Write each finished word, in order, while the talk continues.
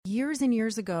years and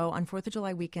years ago on 4th of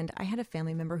July weekend, I had a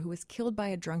family member who was killed by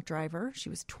a drunk driver. She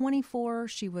was 24.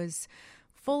 She was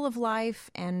full of life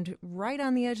and right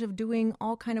on the edge of doing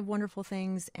all kind of wonderful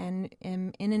things, and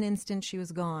in an instant she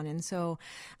was gone. And so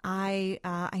I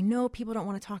know people don't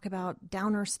want to talk about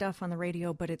downer stuff on the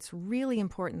radio, but it's really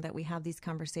important that we have these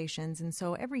conversations. And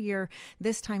so every year,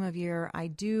 this time of year, I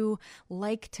do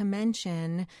like to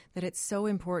mention that it's so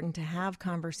important to have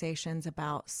conversations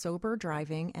about sober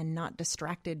driving and not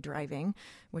distracted driving,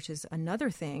 which is another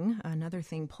thing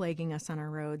plaguing us on our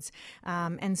roads.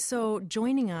 And so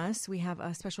joining us, we have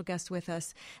a special guest with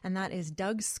us, and that is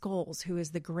Doug Scholes, who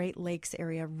is the Great Lakes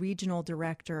Area Regional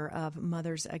Director of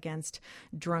Mothers Against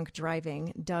Drunk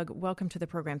Driving. Doug, welcome to the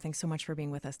program. Thanks so much for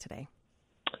being with us today.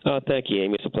 Thank you,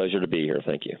 Amy. It's a pleasure to be here.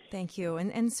 Thank you. Thank you.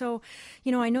 And so,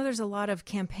 I know there's a lot of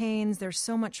campaigns. There's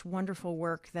so much wonderful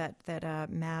work that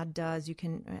MADD does. You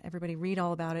can, everybody read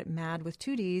all about it,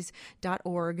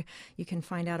 maddwith2ds.org. You can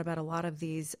find out about a lot of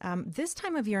these. This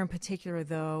time of year in particular,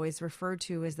 though, is referred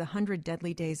to as the 100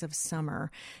 Deadly Days of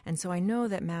Summer. And so I know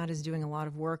that MADD is doing a lot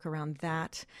of work around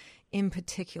that in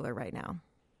particular right now.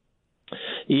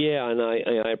 Yeah, and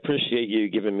I appreciate you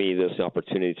giving me this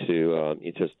opportunity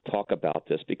to talk about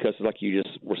this, because like you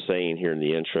just were saying here in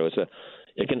the intro,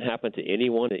 it can happen to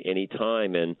anyone at any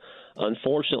time. And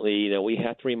unfortunately, we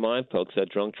have to remind folks that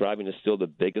drunk driving is still the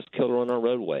biggest killer on our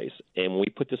roadways. And we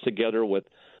put this together with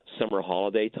summer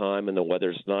holiday time and the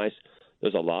weather's nice.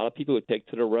 There's a lot of people who take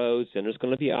to the roads, and there's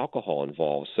going to be alcohol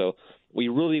involved. So we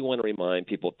really want to remind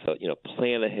people to,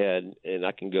 plan ahead. And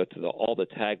I can go to all the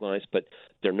taglines, but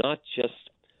they're not just,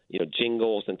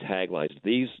 jingles and taglines.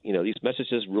 These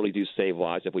messages really do save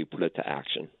lives if we put it to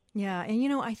action. Yeah.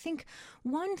 And, I think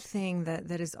one thing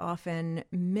that is often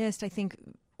missed, I think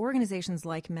organizations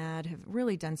like MADD have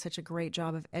really done such a great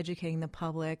job of educating the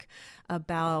public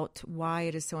about why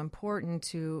it is so important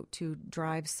to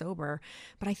drive sober.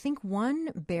 But I think one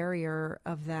barrier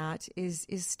of that is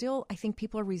still, I think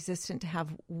people are resistant to have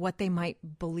what they might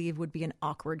believe would be an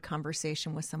awkward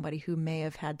conversation with somebody who may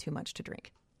have had too much to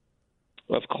drink.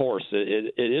 Of course,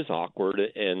 it is awkward,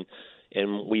 and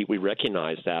we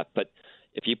recognize that. But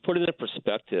if you put it in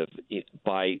perspective,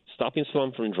 by stopping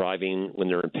someone from driving when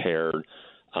they're impaired,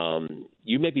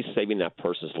 you may be saving that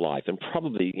person's life, and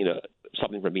probably,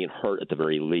 something from being hurt at the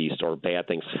very least, or bad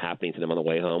things happening to them on the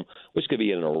way home, which could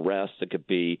be an arrest, it could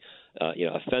be,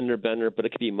 a fender bender, but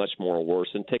it could be much more worse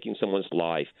than taking someone's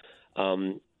life.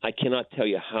 I cannot tell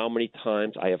you how many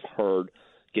times I have heard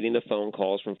getting the phone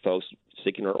calls from folks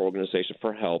seeking our organization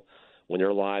for help when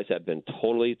their lives have been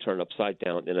totally turned upside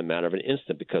down in a matter of an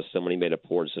instant because somebody made a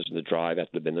poor decision to drive after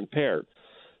they've been impaired.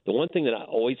 The one thing that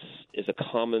always is a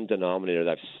common denominator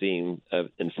that I've seen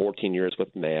in 14 years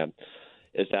with MADD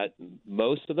is that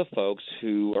most of the folks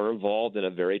who are involved in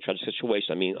a very tragic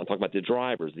situation, I'm talking about the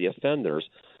drivers, the offenders,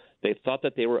 they thought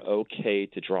that they were okay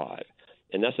to drive.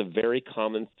 And that's a very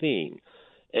common theme.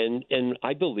 And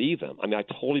I believe them. I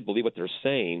totally believe what they're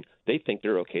saying. They think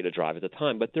they're okay to drive at the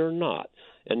time, but they're not.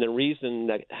 And the reason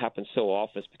that happens so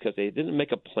often is because they didn't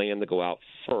make a plan to go out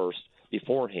first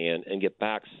beforehand and get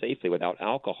back safely without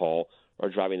alcohol or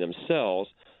driving themselves.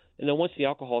 And then once the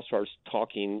alcohol starts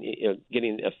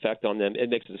getting effect on them, it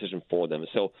makes a decision for them.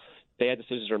 So bad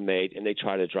decisions are made, and they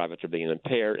try to drive after being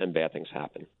impaired, and bad things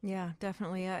happen. Yeah,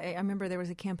 definitely. I remember there was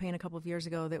a campaign a couple of years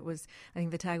ago that was, I think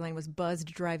the tagline was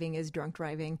 "Buzzed driving is drunk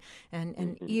driving,"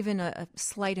 and even a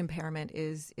slight impairment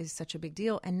is such a big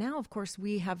deal. And now, of course,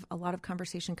 we have a lot of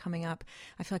conversation coming up.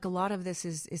 I feel like a lot of this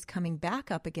is coming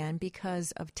back up again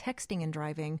because of texting and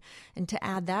driving. And to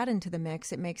add that into the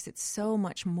mix, it makes it so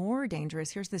much more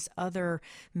dangerous. Here's this other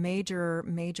major,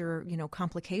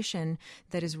 complication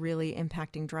that is really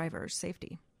impacting drivers'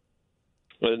 safety.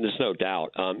 Well, there's no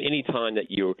doubt. Any time that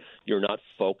you're not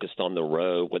focused on the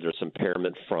road, whether it's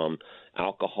impairment from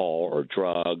alcohol or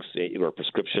drugs, or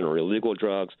prescription or illegal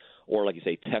drugs, or like you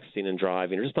say, texting and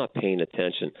driving, or just not paying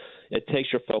attention, it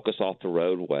takes your focus off the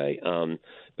roadway.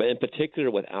 But in particular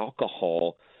with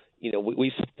alcohol,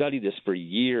 we studied this for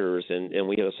years, and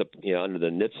we have under the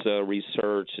NHTSA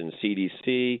research and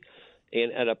CDC,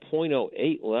 and at a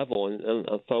 0.08 level, and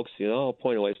folks,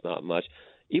 0.08 is not much.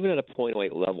 Even at a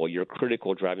 0.08 level, your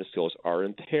critical driving skills are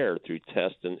impaired through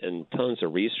tests and tons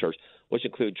of research, which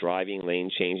include driving,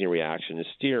 lane changing, reaction, and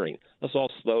steering. That's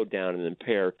all slowed down and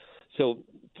impaired. So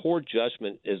poor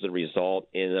judgment is the result,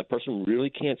 and a person really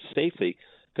can't safely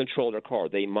control their car.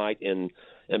 They might, in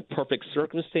perfect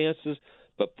circumstances,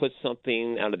 but put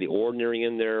something out of the ordinary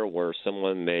in there where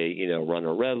someone may, run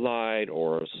a red light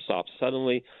or stop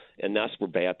suddenly, and that's where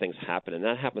bad things happen. And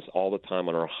that happens all the time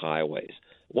on our highways.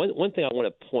 One thing I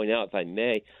want to point out, if I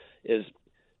may, is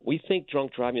we think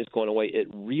drunk driving is going away. It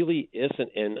really isn't,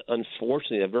 and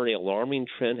unfortunately, a very alarming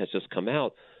trend has just come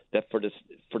out that for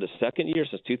the second year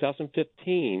since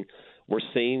 2015, we're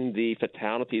seeing the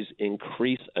fatalities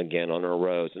increase again on our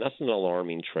roads, and that's an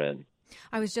alarming trend.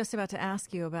 I was just about to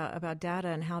ask you about data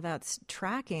and how that's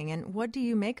tracking, and what do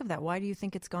you make of that? Why do you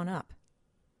think it's gone up?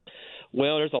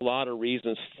 Well, there's a lot of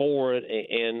reasons for it,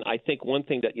 and I think one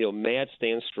thing that MAD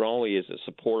stands strongly is the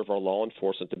support of our law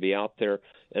enforcement to be out there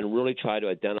and really try to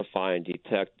identify and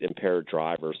detect impaired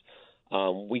drivers.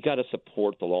 We got to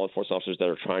support the law enforcement officers that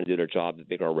are trying to do their job to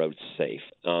make our roads safe.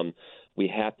 We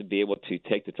have to be able to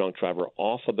take the drunk driver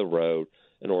off of the road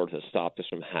in order to stop this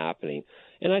from happening.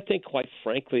 And I think, quite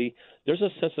frankly, there's a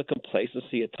sense of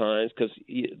complacency at times because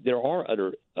there are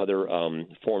other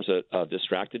forms of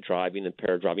distracted driving,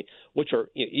 impaired driving, which are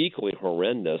equally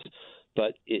horrendous,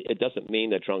 but it doesn't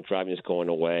mean that drunk driving is going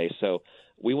away. So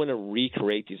we want to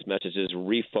recreate these messages,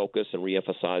 refocus and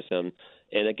reemphasize them.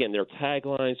 And again, they're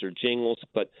taglines, they're jingles,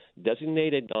 but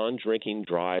designate a non-drinking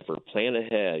driver, plan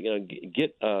ahead,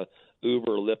 get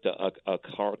Uber or Lyft, a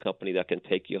car company that can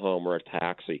take you home, or a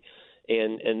taxi,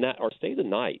 and that, or stay the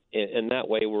night. And that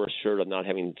way we're assured of not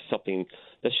having something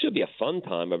that should be a fun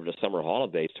time over the summer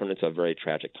holidays turn into a very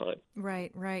tragic time.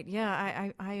 Right. Yeah,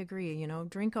 I agree.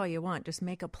 Drink all you want. Just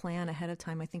make a plan ahead of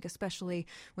time. I think especially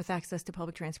with access to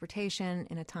public transportation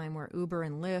in a time where Uber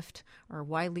and Lyft are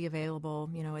widely available,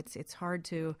 it's hard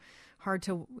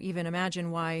to even imagine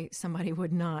why somebody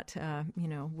would not,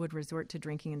 would resort to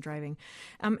drinking and driving.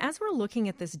 As we're looking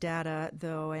at this data,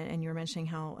 though, and you're mentioning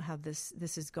how this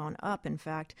has gone up, in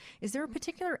fact, is there a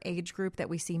particular age group that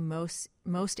we see most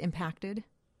impacted?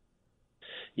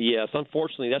 Yes,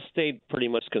 unfortunately, that's stayed pretty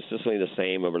much consistently the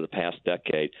same over the past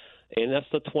decade, and that's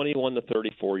the 21 to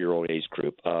 34-year-old age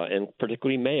group, and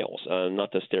particularly males.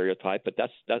 Not to stereotype, but this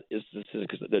is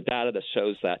the data that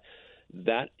shows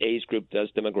that age group,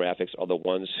 those demographics, are the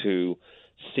ones who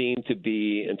seem to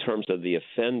be, in terms of the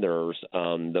offenders,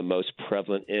 the most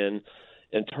prevalent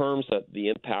in terms of the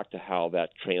impact of how that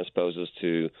transposes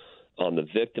to on the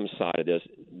victim side of this.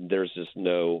 There's just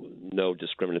no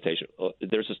discrimination.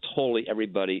 There's just totally,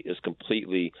 everybody is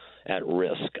completely at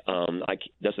risk.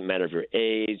 Doesn't matter if your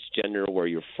age, gender, where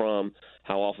you're from,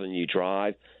 how often you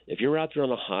drive. If you're out there on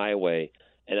the highway,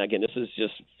 and again, this is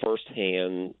just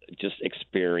firsthand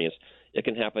experience, it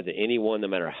can happen to anyone, no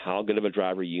matter how good of a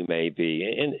driver you may be.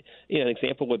 And an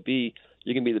example would be,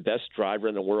 you can be the best driver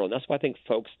in the world. And that's why I think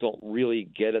folks don't really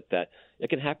get it, that it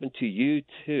can happen to you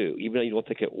too, even though you don't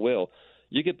think it will.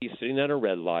 You could be sitting at a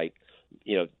red light,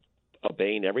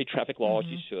 obeying every traffic law as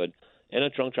you should, and a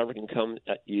drunk driver can come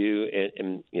at you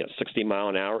in 60 mile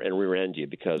an hour and rear end you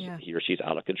because he or she's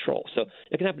out of control. So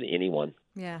it can happen to anyone.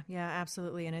 Yeah,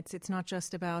 absolutely. And it's not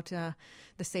just about the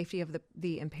safety of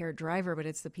the impaired driver, but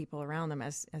it's the people around them.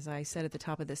 As I said at the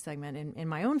top of this segment, in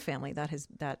my own family, that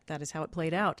is how it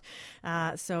played out.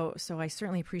 So I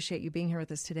certainly appreciate you being here with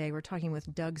us today. We're talking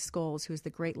with Doug Scholes, who is the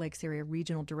Great Lakes Area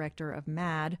Regional Director of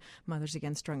MAD, Mothers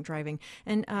Against Drunk Driving.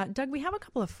 And Doug, we have a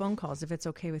couple of phone calls, if it's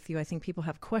okay with you. I think people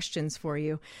have questions for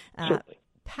you. Certainly.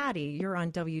 Patty, you're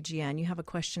on WGN. You have a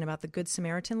question about the Good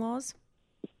Samaritan laws?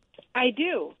 I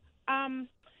do.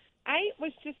 I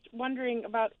was just wondering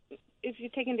about if you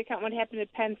take into account what happened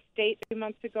at Penn State a few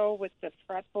months ago with the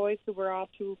frat boys who were all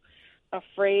too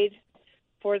afraid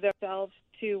for themselves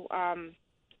to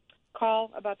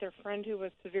call about their friend who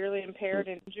was severely impaired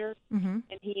and injured, and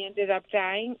he ended up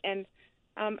dying. And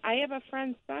I have a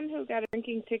friend's son who got a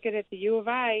drinking ticket at the U of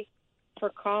I for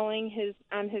calling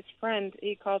on his friend.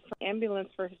 He called for an ambulance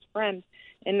for his friend,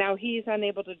 and now he's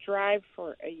unable to drive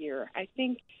for a year. I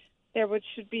think there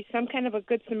should be some kind of a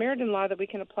Good Samaritan law that we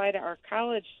can apply to our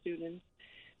college students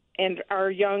and our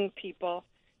young people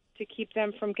to keep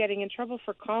them from getting in trouble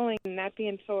for calling and not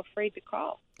being so afraid to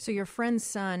call. So your friend's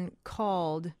son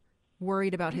called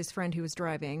worried about his friend who was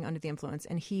driving under the influence,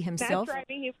 and he himself? Not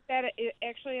driving. He was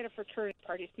actually at a fraternity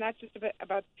party. It's not just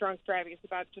about drunk driving. It's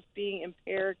about just being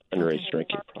impaired. Underage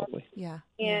drinking, probably. Yeah.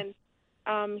 And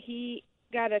he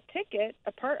got a ticket,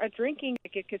 a drinking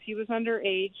ticket, because he was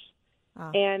underage.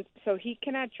 And so he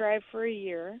cannot drive for a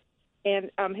year,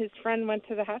 and his friend went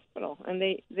to the hospital, and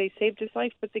they saved his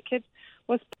life, but the kid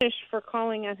was punished for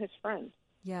calling on his friend.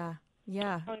 Yeah.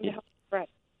 Calling to help his friend.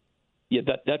 Yeah,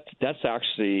 that's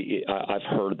actually, I've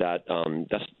heard that.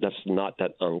 That's not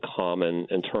that uncommon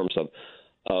in terms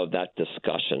of that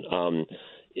discussion.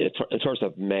 In terms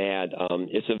of MAD,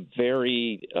 it's a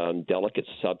very delicate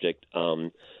subject.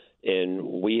 And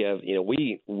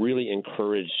we really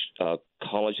encourage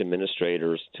college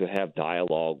administrators to have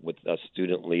dialogue with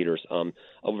student leaders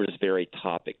over this very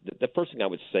topic. The first thing I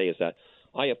would say is that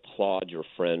I applaud your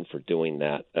friend for doing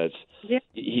that. As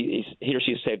he or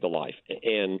she saved a life,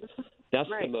 and that's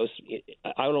the most.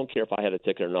 I don't care if I had a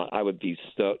ticket or not. I would be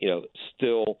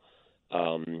still.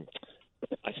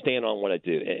 I stand on what I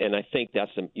do, and I think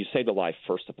you saved a life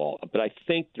first of all. But I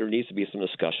think there needs to be some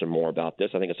discussion more about this.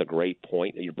 I think it's a great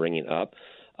point that you're bringing up.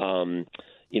 The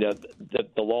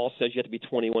law says you have to be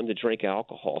 21 to drink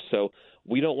alcohol, so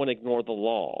we don't want to ignore the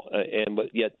law.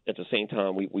 But yet at the same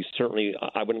time, we certainly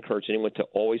I would encourage anyone to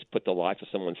always put the life of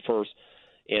someone first.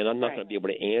 And I'm not going to be able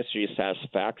to answer you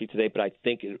satisfactorily today, but I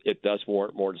think it does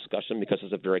warrant more discussion because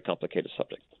it's a very complicated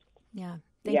subject. Yeah.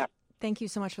 Thank you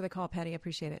so much for the call, Patty. I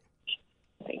appreciate it.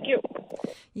 Thank you.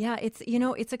 Yeah,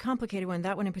 it's a complicated one,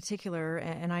 that one in particular,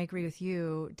 and I agree with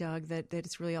you, Doug, that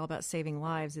it's really all about saving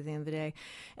lives at the end of the day.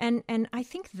 And I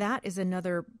think that is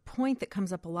another point that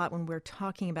comes up a lot when we're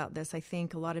talking about this. I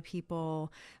think a lot of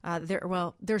people,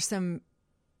 there's some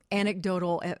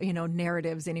anecdotal,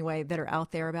 narratives anyway that are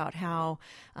out there about how,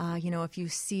 if you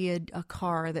see a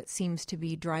car that seems to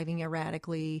be driving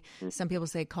erratically, some people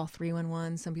say call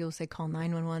 311, some people say call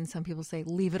 911, some people say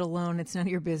leave it alone, it's none of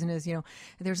your business.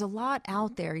 There's a lot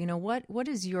out there. What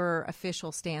is your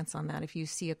official stance on that if you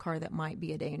see a car that might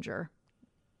be a danger?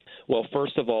 Well,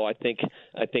 first of all, I think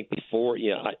before,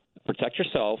 protect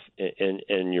yourself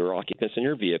and your occupants in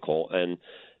your vehicle. And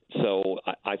so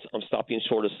I'm stopping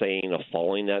short of saying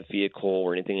following that vehicle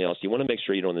or anything else. You want to make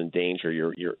sure you don't endanger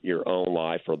your own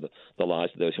life or the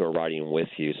lives of those who are riding with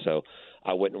you. So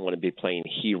I wouldn't want to be playing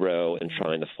hero and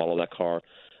trying to follow that car.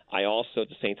 I also, at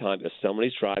the same time, if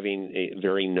somebody's driving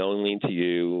very knowingly to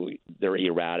you, they're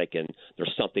erratic and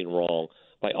there's something wrong,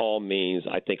 by all means,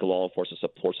 I think law enforcement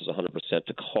supports us 100%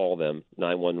 to call them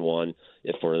 911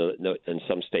 and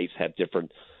some states have different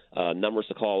numbers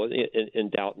to call. In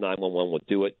doubt, 911 will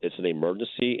do it. It's an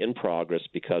emergency in progress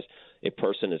because a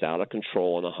person is out of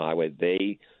control on the highway.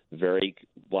 They very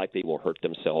likely will hurt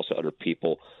themselves or other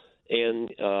people. And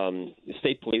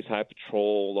state police, highway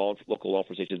patrol, local law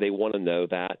enforcement agencies, they want to know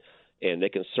that, and they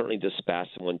can certainly dispatch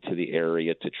someone to the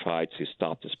area to try to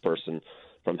stop this person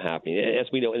from happening. As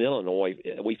we know, in Illinois,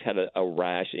 we've had a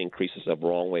rash increases of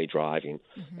wrong-way driving,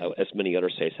 as many other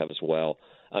states have as well.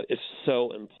 It's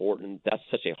so important. That's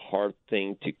such a hard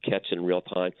thing to catch in real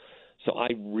time. So I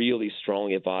really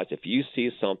strongly advise if you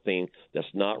see something that's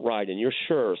not right and you're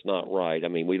sure it's not right, I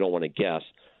mean, we don't want to guess,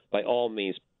 by all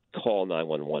means, call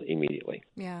 911 immediately.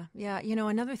 Yeah.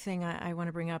 Another thing I want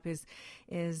to bring up is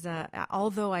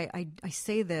although I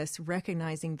say this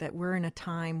recognizing that we're in a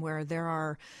time where there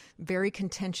are very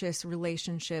contentious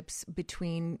relationships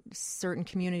between certain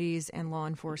communities and law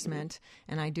enforcement,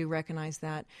 and I do recognize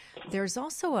that, there's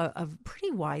also a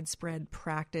pretty widespread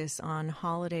practice on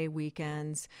holiday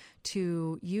weekends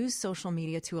to use social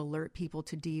media to alert people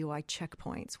to DUI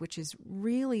checkpoints, which is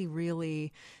really,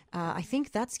 really, I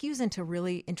think that skews into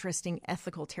really interesting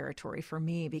ethical territory for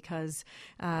me because,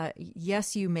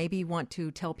 yes, you maybe want to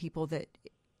tell people that,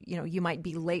 you might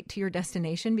be late to your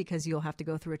destination because you'll have to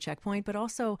go through a checkpoint. But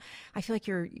also, I feel like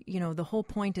the whole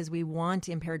point is we want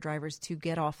impaired drivers to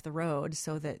get off the road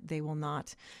so that they will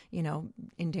not,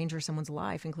 endanger someone's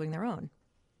life, including their own.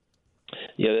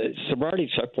 Yeah,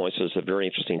 sobriety checkpoints is a very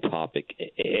interesting topic,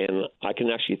 and I can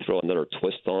actually throw another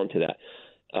twist onto that.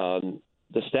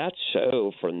 The stats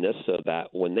show from NHTSA that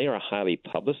when they are highly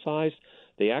publicized,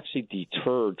 they actually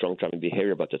deter drunk driving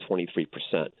behavior about to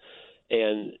 23%.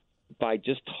 And by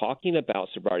just talking about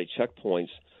sobriety checkpoints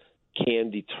can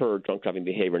deter drunk driving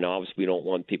behavior. Now, obviously, we don't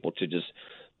want people to just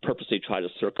purposely try to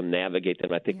circumnavigate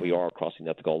them. I think we are crossing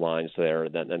ethical lines there. I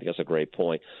think that's a great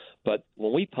point. But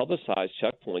when we publicize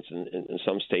checkpoints, and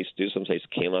some states do, some states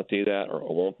cannot do that or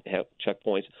won't have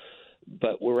checkpoints,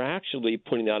 but we're actually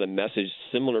putting out a message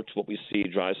similar to what we see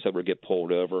drive sober get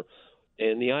pulled over.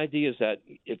 And the idea is that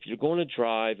if you're going to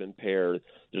drive impaired,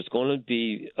 there's going to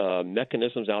be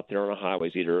mechanisms out there on the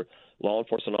highways, either law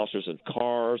enforcement officers in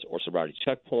cars or sobriety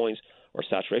checkpoints or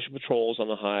saturation patrols on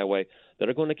the highway that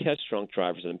are going to catch drunk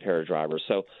drivers and impaired drivers.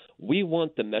 So we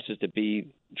want the message to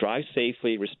be drive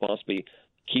safely, responsibly,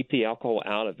 keep the alcohol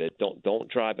out of it. Don't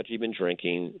drive after you've been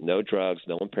drinking, no drugs,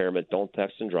 no impairment, don't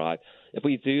text and drive. If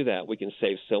we do that, we can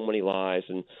save so many lives.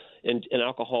 And in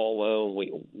alcohol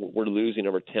alone, we're losing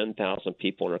over 10,000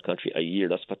 people in our country a year.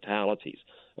 That's fatalities.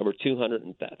 Over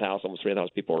 200,000, almost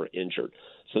 300,000 people are injured.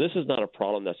 So this is not a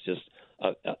problem that's just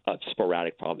a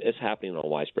sporadic problem. It's happening on a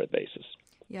widespread basis.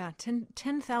 Yeah,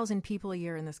 10,000 people a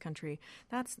year in this country.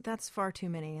 That's far too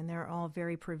many, and they're all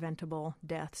very preventable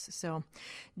deaths. So,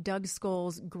 Doug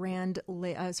Scholes,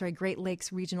 Great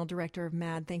Lakes Regional Director of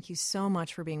MADD, thank you so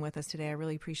much for being with us today. I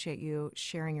really appreciate you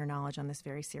sharing your knowledge on this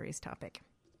very serious topic.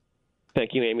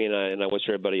 Thank you, Amy, and I wish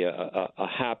everybody a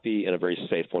happy and a very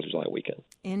safe 4th of July weekend.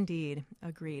 Indeed.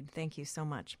 Agreed. Thank you so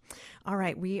much. All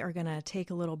right, we are going to take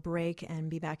a little break and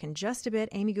be back in just a bit.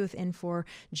 Amy Guth in for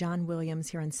John Williams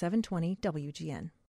here on 720 WGN.